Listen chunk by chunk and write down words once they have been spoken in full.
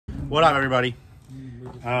What up, everybody?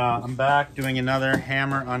 I'm back doing another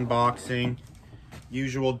hammer unboxing.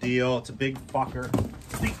 Usual deal. It's a big fucker.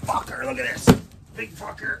 Big fucker. Look at this. Big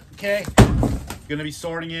fucker. Okay. Gonna be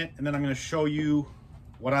sorting it, and then I'm gonna show you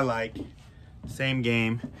what I like. Same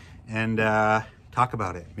game, and talk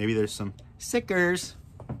about it. Maybe there's some stickers.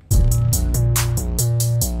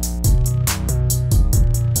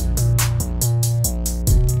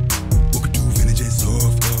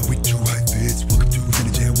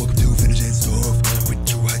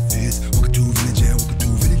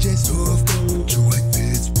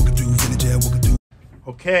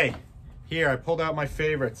 Okay, here I pulled out my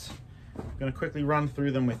favorites. I'm gonna quickly run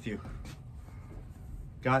through them with you.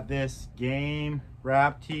 Got this game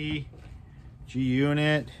wrap tee,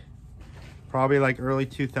 G-Unit, probably like early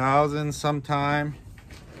 2000s sometime.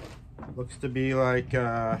 Looks to be like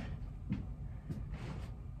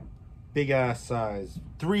big ass size,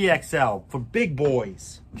 3XL for big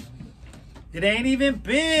boys. It ain't even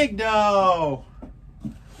big though.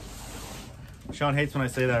 Sean hates when I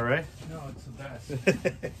say that, right? No, it's the best.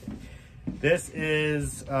 This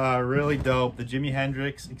is really dope. The Jimi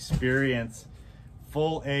Hendrix Experience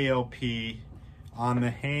full AOP on the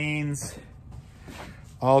Hanes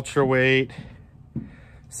ultra weight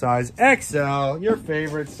size XL, your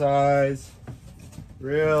favorite size.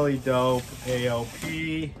 Really dope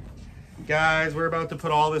AOP. Guys, we're about to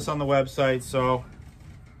put all this on the website, so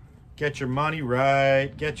get your money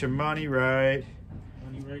right. Get your money right.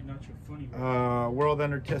 Money right, not your funny right. World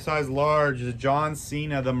Entertainment size large is John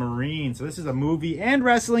Cena the Marine. So this is a movie and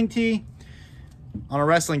wrestling tee on a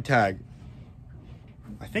wrestling tag.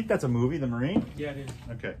 I think that's a movie, The Marine. Yeah, it is.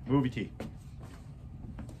 Okay, movie tee.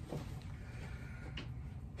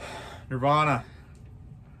 Nirvana.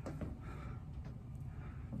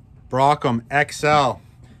 Brockham XL.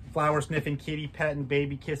 Flower sniffing, kitty petting,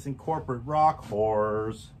 baby kissing, corporate rock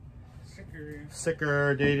whores.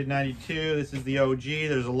 Sicker, dated 92. This is the OG.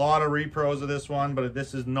 There's a lot of repros of this one, but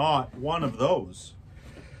this is not one of those.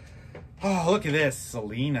 Oh, look at this,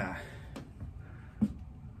 Selena.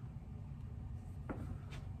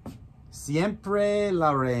 Siempre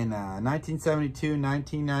la Reina,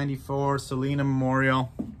 1972-1994, Selena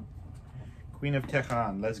Memorial. Queen of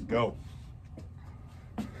Tejan, let's go.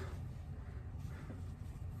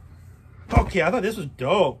 Okay, I thought this was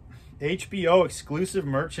dope. HBO exclusive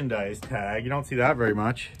merchandise tag. You don't see that very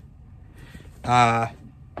much.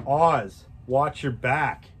 Oz, watch your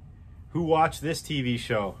back. Who watched this TV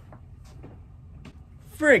show?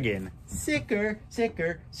 Friggin' sicker,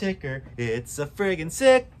 sicker, sicker. It's a friggin'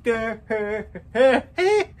 sicker.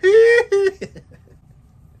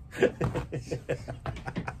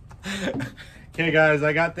 Okay, guys,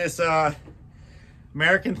 I got this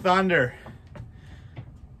American Thunder.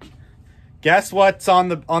 Guess what's on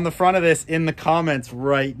the front of this in the comments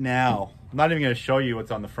right now. I'm not even going to show you what's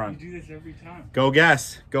on the front. You do this every time. Go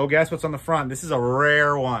guess. Go guess what's on the front. This is a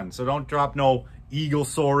rare one, so don't drop no eagle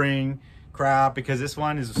soaring crap because this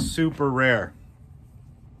one is super rare.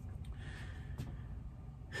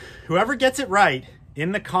 Whoever gets it right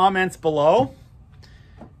in the comments below,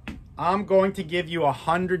 I'm going to give you a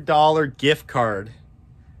 $100 gift card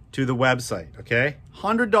to the website, okay?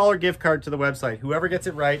 $100 gift card to the website. Whoever gets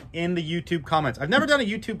it right in the YouTube comments. I've never done a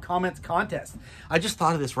YouTube comments contest. I just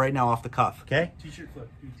thought of this right now off the cuff, okay? T-shirt flip.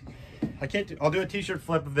 I can't do, I'll do a t-shirt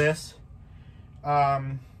flip of this.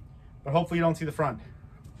 But hopefully you don't see the front.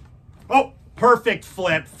 Oh, perfect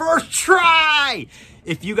flip. First try!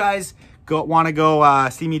 If you guys want to go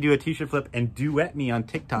see me do a t-shirt flip and duet me on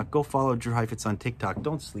TikTok, go follow Drew Heifetz on TikTok.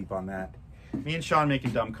 Don't sleep on that. Me and Sean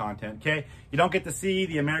making dumb content, okay? You don't get to see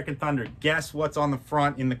the American Thunder. Guess what's on the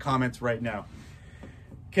front in the comments right now.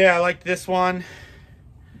 Okay, I like this one.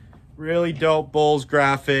 Really dope Bulls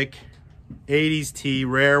graphic. 80s tee,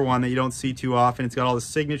 rare one that you don't see too often. It's got all the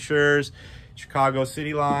signatures, Chicago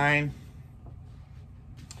City line.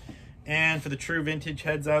 And for the true vintage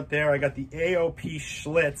heads out there, I got the AOP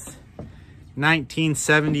Schlitz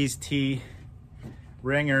 1970s tee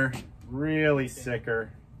ringer. Really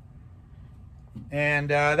sicker. And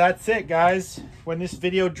that's it, guys. When this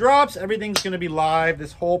video drops, everything's going to be live.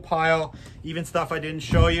 This whole pile, even stuff I didn't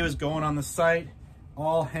show you, is going on the site.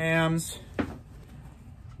 All hams.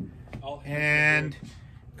 And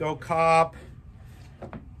go cop.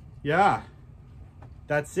 Yeah,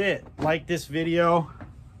 that's it. Like this video.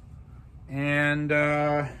 And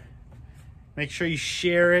make sure you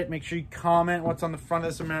share it. Make sure you comment what's on the front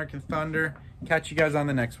of this American Thunder. Catch you guys on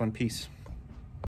the next one. Peace.